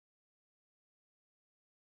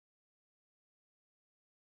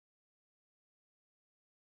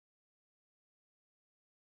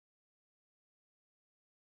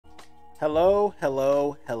Hello,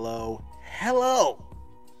 hello, hello, hello,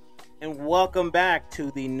 and welcome back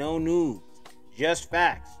to the No News, Just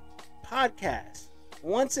Facts podcast.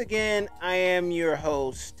 Once again, I am your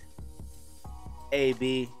host,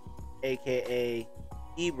 AB, aka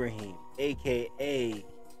Ibrahim, aka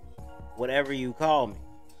whatever you call me.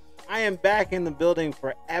 I am back in the building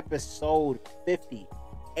for episode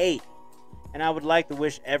 58, and I would like to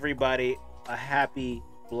wish everybody a happy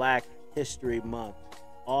Black History Month.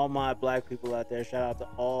 All my black people out there, shout out to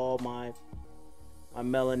all my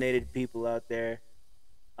melanated people out there.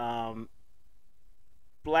 Um,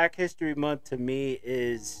 Black History Month to me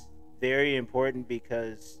is very important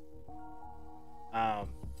because, um,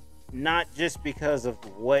 not just because of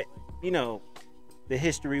what you know, the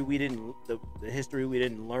history we didn't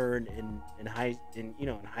learn in high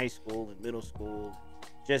school and middle school,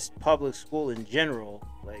 just public school in general.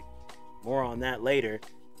 Like more on that later,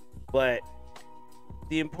 but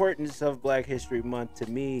the importance of Black History Month to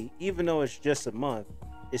me, even though it's just a month,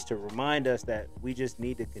 is to remind us that we just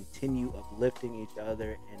need to continue uplifting each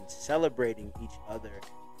other and celebrating each other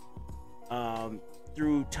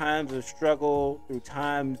through times of struggle, through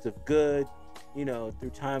times of good,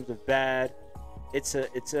 through times of bad. It's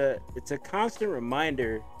a constant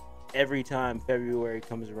reminder every time February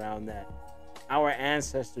comes around that our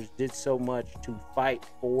ancestors did so much to fight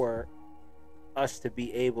for us to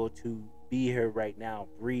be able to be here right now,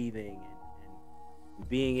 breathing and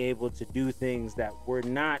being able to do things that were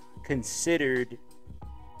not considered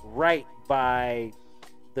right by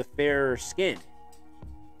the fairer skin.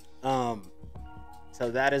 Um, so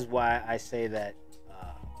that is why I say that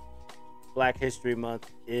Black History Month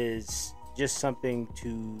is just something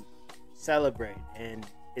to celebrate, and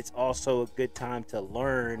it's also a good time to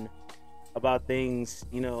learn about things,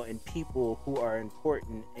 and people who are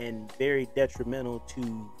important and very detrimental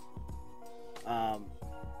to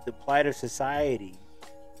the plight of society.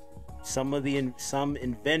 Some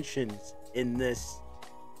inventions in this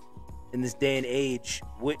day and age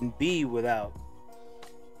wouldn't be without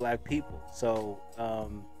black people. So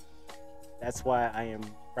that's why I am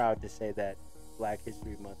proud to say that Black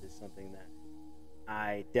History Month is something that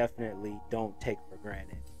I definitely don't take for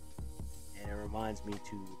granted. And it reminds me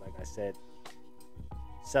to, like I said,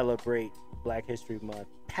 celebrate Black History Month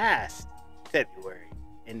past February,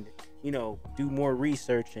 and do more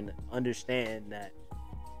research and understand that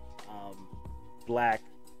black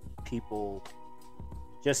people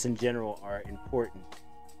just in general are important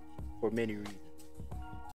for many reasons.